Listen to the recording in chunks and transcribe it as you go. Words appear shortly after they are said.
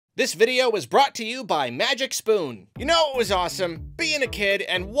This video was brought to you by Magic Spoon. You know what was awesome? Being a kid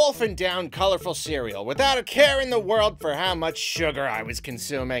and wolfing down colorful cereal without a care in the world for how much sugar I was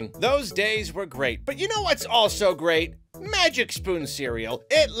consuming. Those days were great, but you know what's also great? Magic Spoon cereal.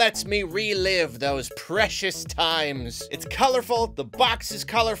 It lets me relive those precious times. It's colorful, the box is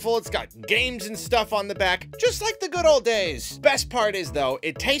colorful, it's got games and stuff on the back, just like the good old days. Best part is though,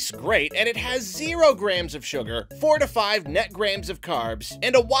 it tastes great and it has 0 grams of sugar, 4 to 5 net grams of carbs,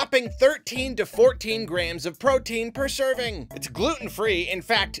 and a whopping 13 to 14 grams of protein per serving. It's gluten-free, in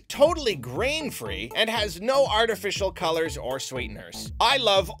fact, totally grain-free, and has no artificial colors or sweeteners. I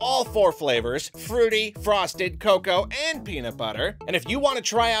love all 4 flavors: fruity, frosted, cocoa, and peanut butter. And if you want to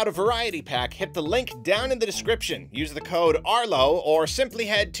try out a variety pack, hit the link down in the description. Use the code ARLO or simply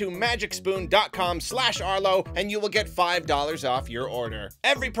head to magicspoon.com/Arlo and you will get $5 off your order.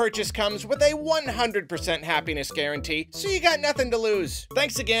 Every purchase comes with a 100% happiness guarantee, so you got nothing to lose.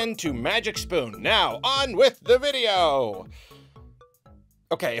 Thanks again to Magic Spoon. Now, on with the video.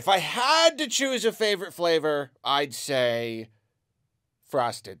 Okay, if I had to choose a favorite flavor, I'd say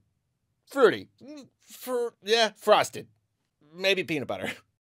frosted. Fruity. Yeah, frosted. Maybe peanut butter.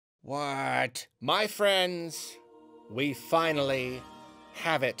 What? My friends, we finally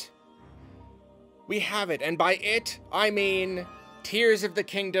have it. We have it, and by it, I mean Tears of the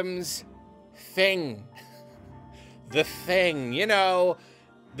Kingdom's thing. The thing, you know,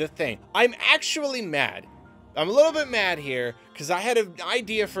 the thing. I'm actually mad. I'm a little bit mad here because I had an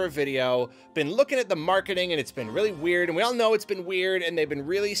idea for a video, been looking at the marketing, and it's been really weird, and we all know it's been weird, and they've been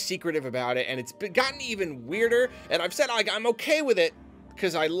really secretive about it, and it's gotten even weirder, and I've said, like, I'm okay with it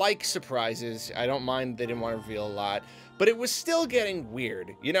because I like surprises. I don't mind they didn't want to reveal a lot, but it was still getting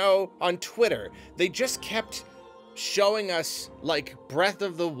weird. You know, on Twitter, they just kept showing us, like, Breath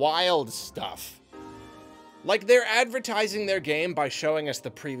of the Wild stuff. Like, they're advertising their game by showing us the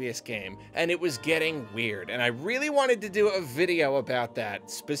previous game, and it was getting weird. And I really wanted to do a video about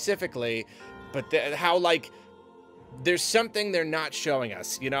that specifically, but how, like, there's something they're not showing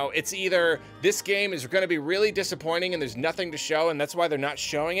us. You know, it's either this game is going to be really disappointing and there's nothing to show and that's why they're not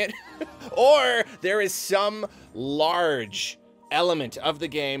showing it, or there is some large element of the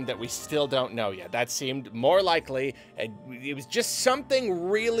game that we still don't know yet. That seemed more likely, and it was just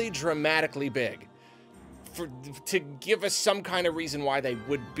something really dramatically big. To give us some kind of reason why they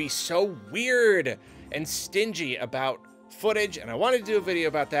would be so weird and stingy about footage, and I wanted to do a video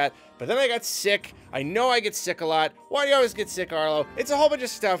about that, but then I got sick. I know I get sick a lot. Why do you always get sick, Arlo? It's a whole bunch of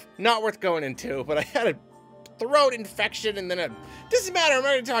stuff not worth going into, but I had a throat infection, and then it doesn't matter, I'm not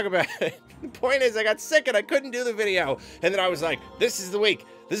gonna talk about it. The point is, I got sick and I couldn't do the video, and then I was like, this is the week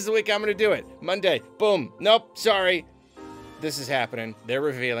I'm gonna do it. Monday, boom, nope, sorry. This is happening. They're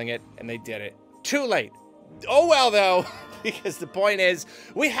revealing it, and they did it. Too late. Oh well, though, because the point is,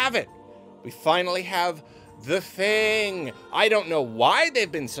 we have it. We finally have the thing. I don't know why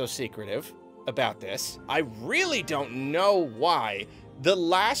they've been so secretive about this. I really don't know why. The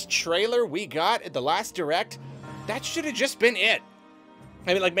last trailer we got at the last Direct, that should have just been it.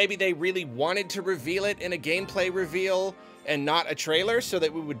 I mean, like, maybe they really wanted to reveal it in a gameplay reveal and not a trailer so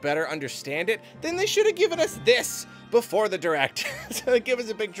that we would better understand it. Then they should have given us this before the Direct. So give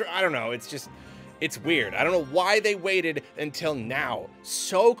us a big, I don't know, it's just... It's weird. I don't know why they waited until now,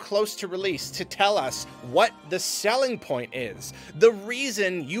 so close to release, to tell us what the selling point is. The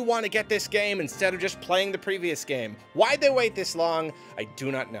reason you want to get this game instead of just playing the previous game. Why'd they wait this long? I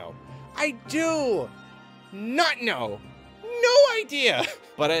do not know. I do not know. No idea.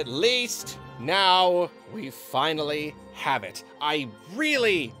 But at least now we finally have it. I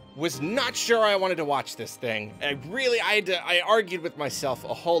really was not sure I wanted to watch this thing. I argued with myself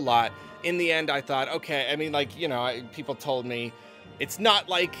a whole lot. In the end, I thought, okay, I mean, like, you know, people told me it's not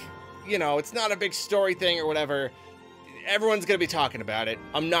like, you know, it's not a big story thing or whatever. Everyone's going to be talking about it.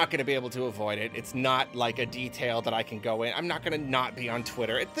 I'm not going to be able to avoid it. It's not like a detail that I can go in. I'm not going to not be on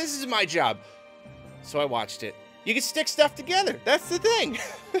Twitter. This is my job. So I watched it. You can stick stuff together. That's the thing.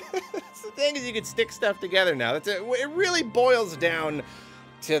 That's the thing, is you can stick stuff together now. It really boils down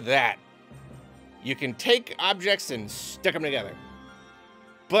to that. You can take objects and stick them together.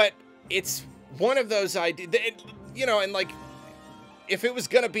 But it's one of those ideas, you know, and like, if it was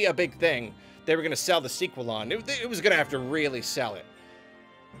going to be a big thing, they were going to sell the sequel on. It was going to have to really sell it.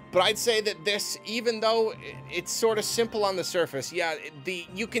 But I'd say that this, even though it's sort of simple on the surface, yeah,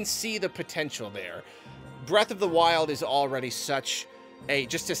 you can see the potential there. Breath of the Wild is already such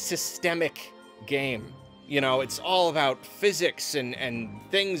just a systemic game. You know, it's all about physics and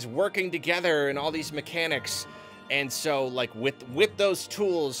things working together and all these mechanics. And so, like, with those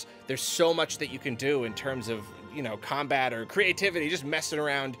tools, there's so much that you can do in terms of you know, combat or creativity, just messing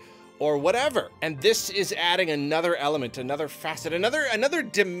around or whatever. And this is adding another element, another facet, another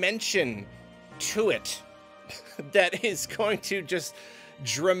dimension to it that is going to just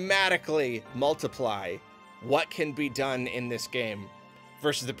dramatically multiply what can be done in this game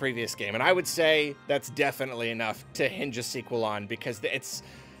versus the previous game. And I would say that's definitely enough to hinge a sequel on, because it's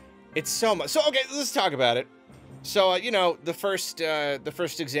so much. So, okay, let's talk about it. So, you know, the first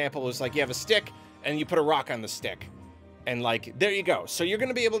example was like you have a stick and you put a rock on the stick. And like, there you go. So you're going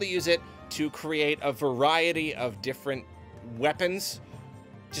to be able to use it to create a variety of different weapons,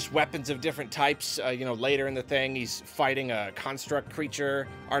 just weapons of different types. You know, later in the thing, he's fighting a construct creature,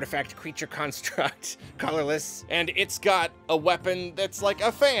 artifact creature construct, colorless. And it's got a weapon that's like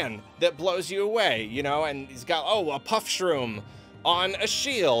a fan that blows you away, you know, and he's got, oh, a puff shroom on a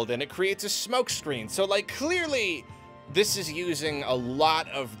shield, and it creates a smoke screen. So like, clearly this is using a lot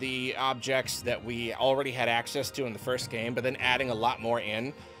of the objects that we already had access to in the first game, but then adding a lot more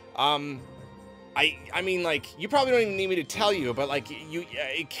in. I mean, like, you probably don't even need me to tell you, but like,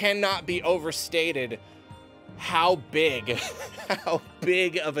 it cannot be overstated how big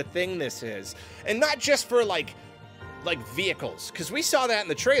of a thing this is. And not just for like vehicles, because we saw that in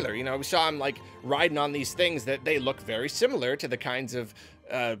the trailer. You know, we saw him like riding on these things that they look very similar to the kinds of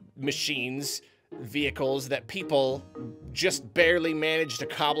machines, vehicles that people just barely managed to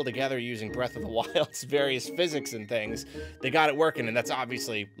cobble together using Breath of the Wild's various physics and things. They got it working, and that's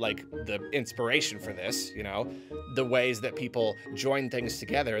obviously like the inspiration for this, you know, the ways that people join things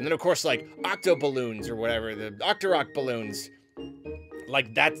together. And then of course, like octo balloons or whatever, the Octorok balloons,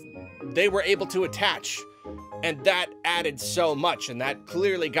 like that, they were able to attach. And that added so much, and that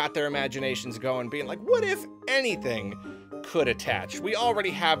clearly got their imaginations going, being like, what if anything could attach? We already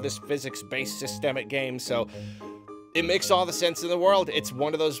have this physics-based systemic game, so it makes all the sense in the world. It's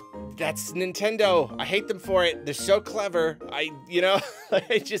one of those, that's Nintendo. I hate them for it. They're so clever. You know,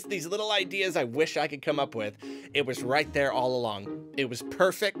 it's just these little ideas I wish I could come up with. It was right there all along. It was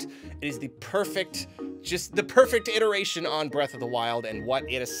perfect. It is the perfect, just the perfect iteration on Breath of the Wild and what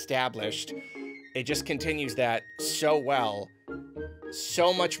it established. It just continues that so well.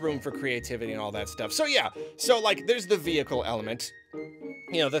 So much room for creativity and all that stuff. So yeah, so like there's the vehicle element.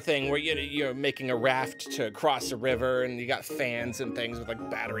 You know, the thing where you're making a raft to cross a river, and you got fans and things with like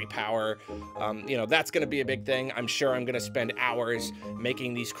battery power. You know, that's gonna be a big thing. I'm sure I'm gonna spend hours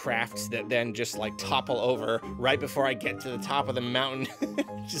making these crafts that then just like topple over right before I get to the top of the mountain.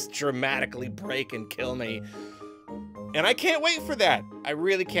 Just dramatically break and kill me. And I can't wait for that. I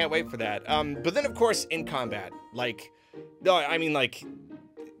really can't wait for that. But then, of course, in combat, like, no, I mean, like,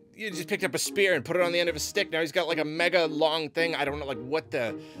 you just picked up a spear and put it on the end of a stick. Now he's got, like, a mega long thing. I don't know, like, what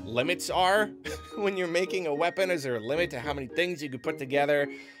the limits are when you're making a weapon. Is there a limit to how many things you could put together?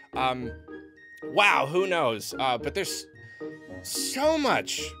 Wow, who knows? But there's so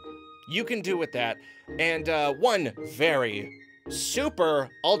much you can do with that. And one very super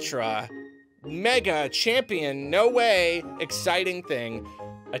ultra mega champion, no way, exciting thing,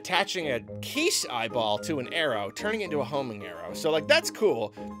 attaching a Keese eyeball to an arrow, turning it into a homing arrow. So like, that's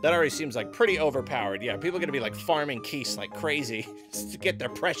cool. That already seems like pretty overpowered. Yeah, people are gonna be like farming Keese like crazy just to get their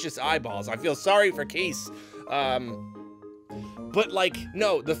precious eyeballs. I feel sorry for Keese. But like,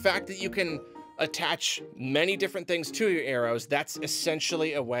 no, the fact that you can attach many different things to your arrows, that's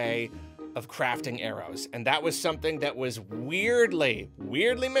essentially a way of crafting arrows. And that was something that was weirdly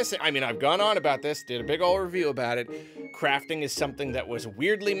missing. I mean, I've gone on about this, did a big old review about it. Crafting is something that was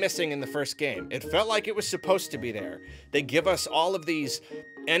weirdly missing in the first game. It felt like it was supposed to be there. They give us all of these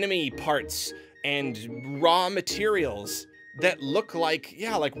enemy parts and raw materials that look like,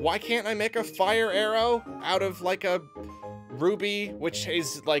 yeah, like, why can't I make a fire arrow out of like a ruby, which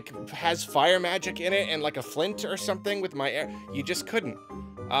is like, has fire magic in it, and like a flint or something with my arrow? You just couldn't.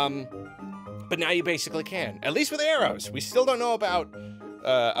 But now you basically can, at least with arrows. We still don't know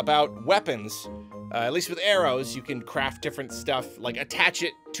about weapons. At least with arrows, you can craft different stuff, like attach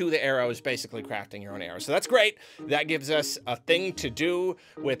it to the arrows, basically crafting your own arrows. So that's great. That gives us a thing to do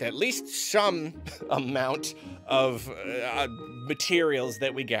with at least some amount of materials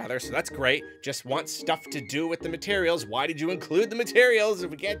that we gather. So that's great. Just want stuff to do with the materials. Why did you include the materials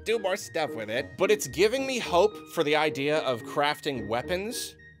if we can't do more stuff with it? But it's giving me hope for the idea of crafting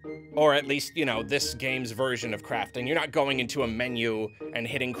weapons. Or at least, you know, this game's version of crafting. You're not going into a menu and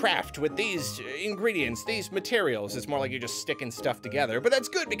hitting craft with these ingredients, these materials. It's more like you're just sticking stuff together. But that's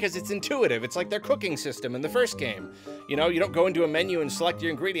good because it's intuitive. It's like their cooking system in the first game. You know, you don't go into a menu and select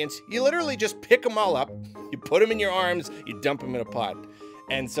your ingredients. You literally just pick them all up, you put them in your arms, you dump them in a pot.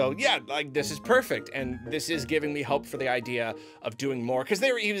 And so, yeah, like, this is perfect. And this is giving me hope for the idea of doing more. Because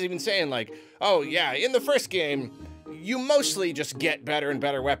he was even saying, like, oh, yeah, in the first game, you mostly just get better and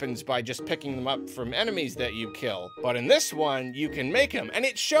better weapons by just picking them up from enemies that you kill. But in this one, you can make them. And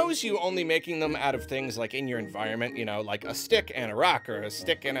it shows you only making them out of things like in your environment, you know, like a stick and a rock, or a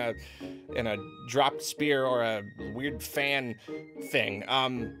stick and a dropped spear, or a weird fan thing.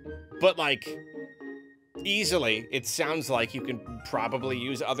 But like, easily, it sounds like you can probably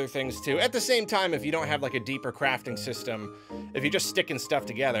use other things too. At the same time, if you don't have like a deeper crafting system, if you're just sticking stuff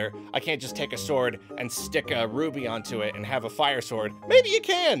together, I can't just take a sword and stick a ruby onto it and have a fire sword. Maybe you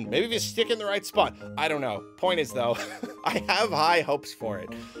can. Maybe if you stick in the right spot. I don't know. Point is though, I have high hopes for it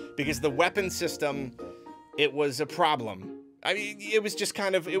because the weapon system, it was a problem. I mean, it was just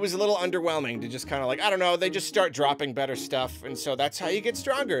kind of, it was a little underwhelming to just kind of like, I don't know, they just start dropping better stuff, and so that's how you get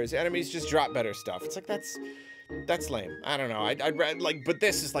stronger, is enemies just drop better stuff. It's like, that's lame. I don't know, I'd read, like, but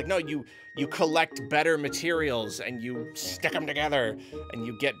this is like, no, you collect better materials, and you stick them together, and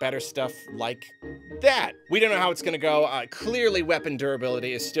you get better stuff like that. We don't know how it's gonna go. Clearly, weapon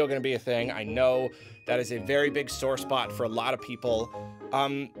durability is still gonna be a thing. I know that is a very big sore spot for a lot of people.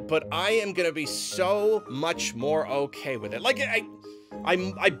 But I am gonna be so much more okay with it. Like,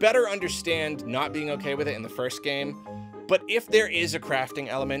 I better understand not being okay with it in the first game, but if there is a crafting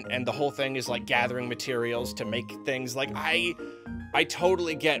element and the whole thing is like gathering materials to make things, like, I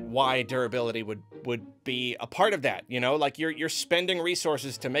totally get why durability would be a part of that, you know? Like, you're spending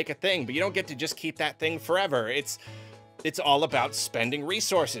resources to make a thing, but you don't get to just keep that thing forever. It's all about spending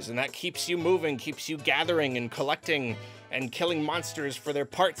resources, and that keeps you moving, keeps you gathering and collecting and killing monsters for their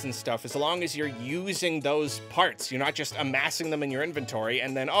parts and stuff, as long as you're using those parts. You're not just amassing them in your inventory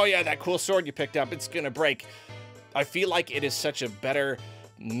and then, oh yeah, that cool sword you picked up, it's gonna break. I feel like it is such a better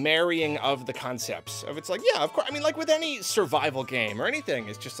marrying of the concepts of, it's like, yeah, of course, I mean, like with any survival game or anything,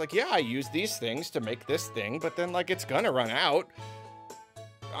 it's just like, yeah, I use these things to make this thing, but then like it's gonna run out.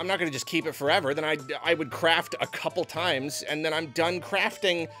 I'm not gonna just keep it forever. Then I would craft a couple times and then I'm done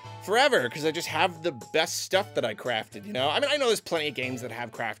crafting forever because I just have the best stuff that I crafted, you know? I mean, I know there's plenty of games that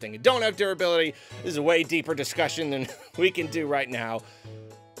have crafting and don't have durability. This is a way deeper discussion than we can do right now.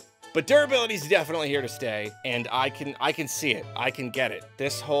 But durability is definitely here to stay, and I can see it. I can get it.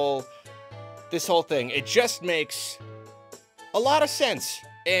 This whole thing, it just makes a lot of sense.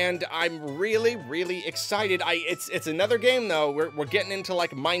 And I'm really, really excited. It's another game though. We're getting into like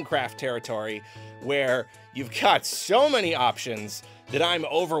Minecraft territory where you've got so many options that I'm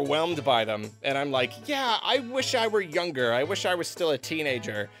overwhelmed by them. And I'm like, yeah, I wish I were younger. I wish I was still a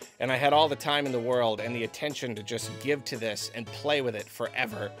teenager and I had all the time in the world and the attention to just give to this and play with it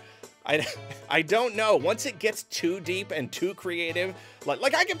forever. I don't know. Once it gets too deep and too creative,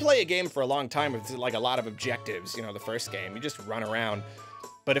 like I can play a game for a long time if it's like a lot of objectives, you know, the first game, you just run around.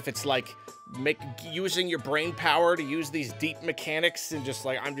 But if it's like using your brain power to use these deep mechanics and just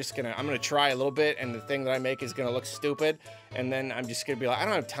like, I'm gonna try a little bit and the thing that I make is gonna look stupid, and then I'm just gonna be like, I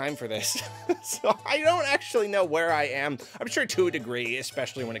don't have time for this. So I don't actually know where I am. I'm sure to a degree,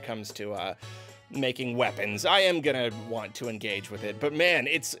 especially when it comes to making weapons, I am gonna want to engage with it. But man,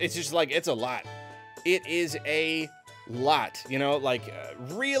 it's just like, it's a lot. It is a lot, you know, like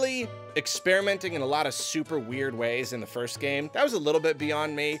really experimenting in a lot of super weird ways in the first game. That was a little bit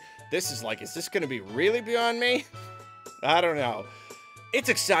beyond me. This is like, is this gonna be really beyond me? I don't know. It's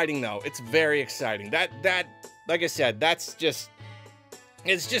exciting though. It's very exciting. That like I said, it's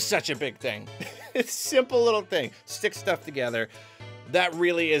just such a big thing. It's a simple little thing. Stick stuff together. That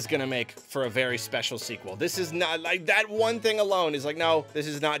really is gonna make for a very special sequel. This is not like, that one thing alone is like, no, this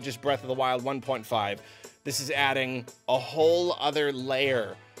is not just Breath of the Wild 1.5. This is adding a whole other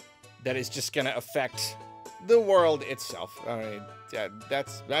layer that is just gonna affect the world itself. I mean, yeah,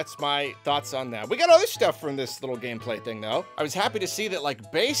 that's my thoughts on that. We got other stuff from this little gameplay thing though. I was happy to see that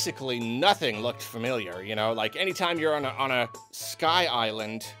like basically nothing looked familiar, you know? Like anytime you're on a sky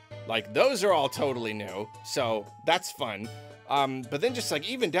island, like those are all totally new, so that's fun. But then just like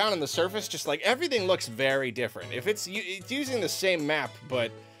even down on the surface, just like everything looks very different. If it's using the same map,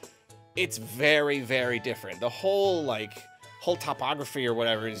 but it's very, very different. The whole topography or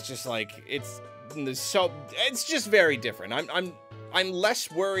whatever is just like, it's just very different. I'm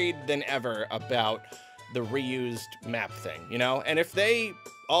less worried than ever about the reused map thing, you know? And if they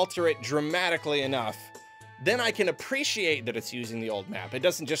alter it dramatically enough, then I can appreciate that it's using the old map. It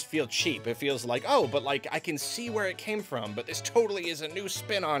doesn't just feel cheap. It feels like, oh, but like I can see where it came from, but this totally is a new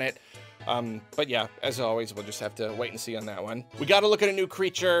spin on it. But yeah, as always, we'll just have to wait and see on that one. We got to look at a new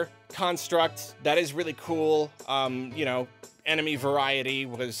creature, Construct. That is really cool. You know, enemy variety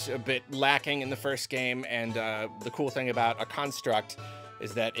was a bit lacking in the first game, and the cool thing about a Construct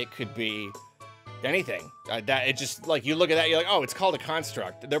is that it could be anything. That it just, like, you look at that, you're like, oh, it's called a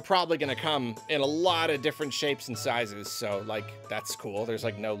construct. They're probably gonna come in a lot of different shapes and sizes, so, like, that's cool. There's,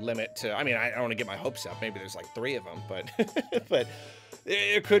 like, no limit to, I mean, I don't want to get my hopes up. Maybe there's, like, 3 of them, but, but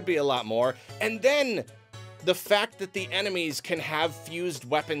it could be a lot more. And then the fact that the enemies can have fused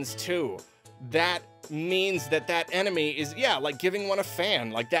weapons, too. That means that that enemy is, yeah, like giving one a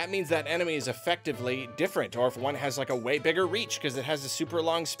fan. Like, that means that enemy is effectively different. Or if one has, like, a way bigger reach because it has a super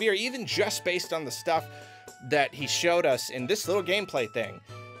long spear, even just based on the stuff that he showed us in this little gameplay thing.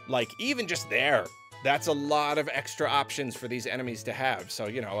 Like, even just there, that's a lot of extra options for these enemies to have. So,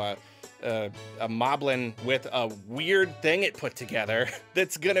 you know, a moblin with a weird thing it put together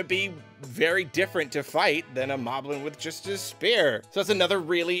that's gonna be very different to fight than a moblin with just a spear. So that's another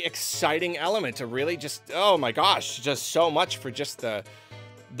really exciting element to really just, oh my gosh, just so much for just the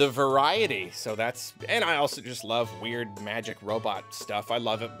variety. So that's, and I also just love weird magic robot stuff. I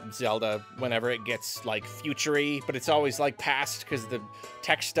love it, Zelda, whenever it gets like future-y, but it's always like past, because the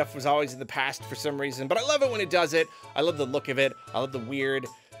tech stuff was always in the past for some reason. But I love it when it does it. I love the look of it. I love the weird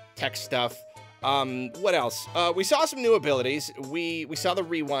tech stuff. What else? We saw some new abilities. We saw the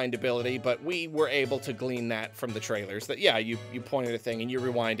rewind ability, but we were able to glean that from the trailers. That, yeah, you point at a thing and you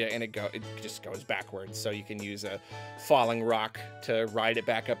rewind it and it just goes backwards. So you can use a falling rock to ride it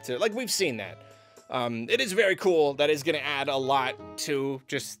back up to, like, we've seen that. It is very cool. That is going to add a lot to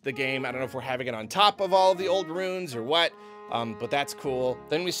just the game. I don't know if we're having it on top of all of the old runes or what, but that's cool.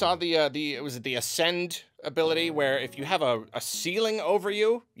 Then we saw the Ascend ability, where if you have a ceiling over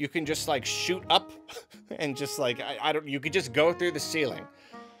you, you can just like shoot up and just like, you could just go through the ceiling.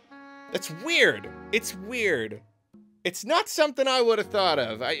 That's weird. It's weird. It's not something I would have thought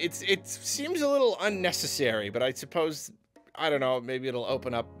of. It seems a little unnecessary, but I suppose, I don't know, maybe it'll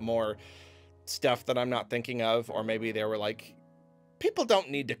open up more stuff that I'm not thinking of, or maybe they were like, people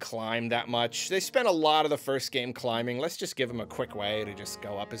don't need to climb that much. They spent a lot of the first game climbing. Let's just give them a quick way to just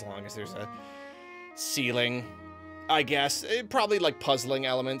go up as long as there's a ceiling, I guess. Probably like puzzling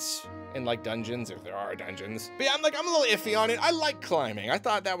elements in like dungeons, if there are dungeons. But yeah, I'm a little iffy on it. I like climbing. I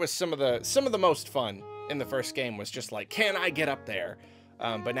thought that was some of the most fun in the first game, was just like, can I get up there?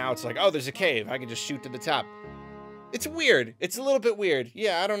 But now it's like, oh, there's a cave. I can just shoot to the top. It's weird. It's a little bit weird.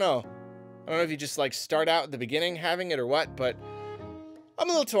 Yeah, I don't know. I don't know if you just like start out at the beginning having it or what, but I'm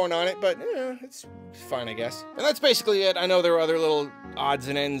a little torn on it, but it's fine, I guess. And that's basically it. I know there were other little odds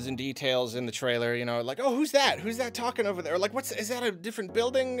and ends and details in the trailer, you know, like, oh, who's that? Who's that talking over there? Like, is that a different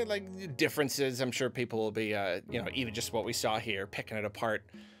building? Like, differences. I'm sure people will be, you know, even just what we saw here, picking it apart,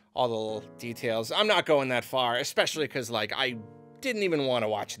 all the little details. I'm not going that far, especially because, like, I didn't even want to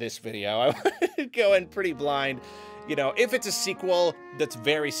watch this video. I wanted to go in pretty blind. You know, if it's a sequel that's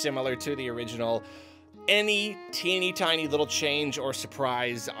very similar to the original, any teeny tiny little change or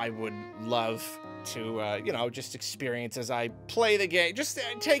surprise, I would love to, you know, just experience as I play the game. Just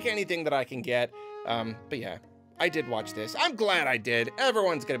take anything that I can get. But yeah, I did watch this. I'm glad I did.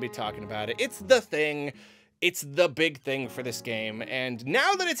 Everyone's gonna be talking about it. It's the thing. It's the big thing for this game. And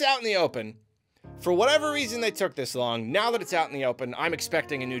now that it's out in the open, for whatever reason they took this long, now that it's out in the open, I'm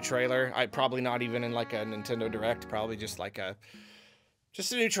expecting a new trailer. Probably not even in like a Nintendo Direct, probably just like a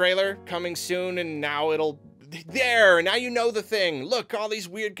new trailer coming soon, and now now you know the thing. Look, all these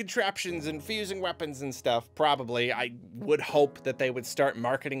weird contraptions and fusing weapons and stuff. Probably, I would hope that they would start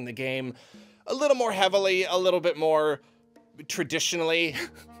marketing the game a little more heavily, a little bit more traditionally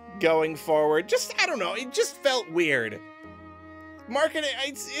going forward. Just, I don't know, it just felt weird. Marketing,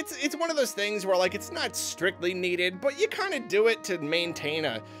 it's one of those things where, like, it's not strictly needed, but you kind of do it to maintain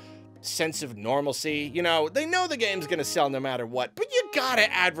a sense of normalcy. You know, they know the game's gonna sell no matter what, but you gotta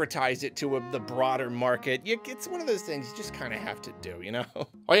advertise it to the broader market. It's one of those things you just kind of have to do, you know?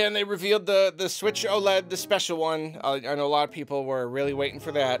 Oh yeah, and they revealed the Switch OLED, the special one. I know a lot of people were really waiting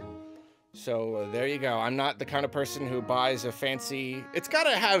for that. So there you go. I'm not the kind of person who buys a fancy, it's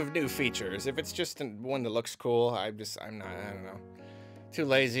gotta have new features. If it's just one that looks cool, I'm not, I don't know. Too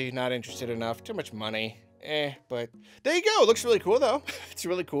lazy, not interested enough, too much money. But there you go. It looks really cool, though. It's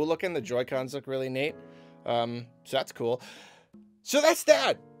really cool looking. The Joy-Cons look really neat. So that's cool. So that's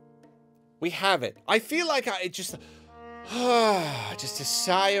that. We have it. I feel like just a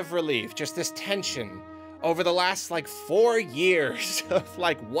sigh of relief. Just this tension over the last, like, 4 years of,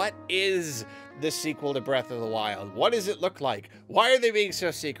 like, what is the sequel to Breath of the Wild? What does it look like? Why are they being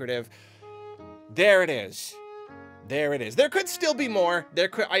so secretive? There it is. There it is. There could still be more.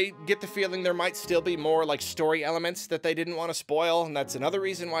 I get the feeling there might still be more, like, story elements that they didn't want to spoil, and that's another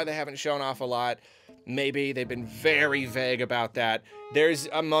reason why they haven't shown off a lot. Maybe they've been very vague about that. There's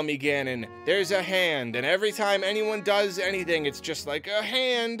a mummy Ganon, there's a hand, and every time anyone does anything, it's just like a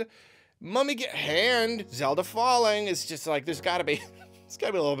hand. Hand, Zelda falling. It's just like, there's gotta be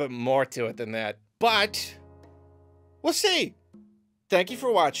a little bit more to it than that. But we'll see. Thank you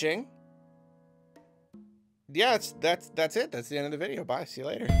for watching. Yeah, that's it. That's the end of the video. Bye. See you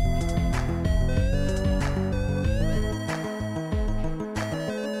later.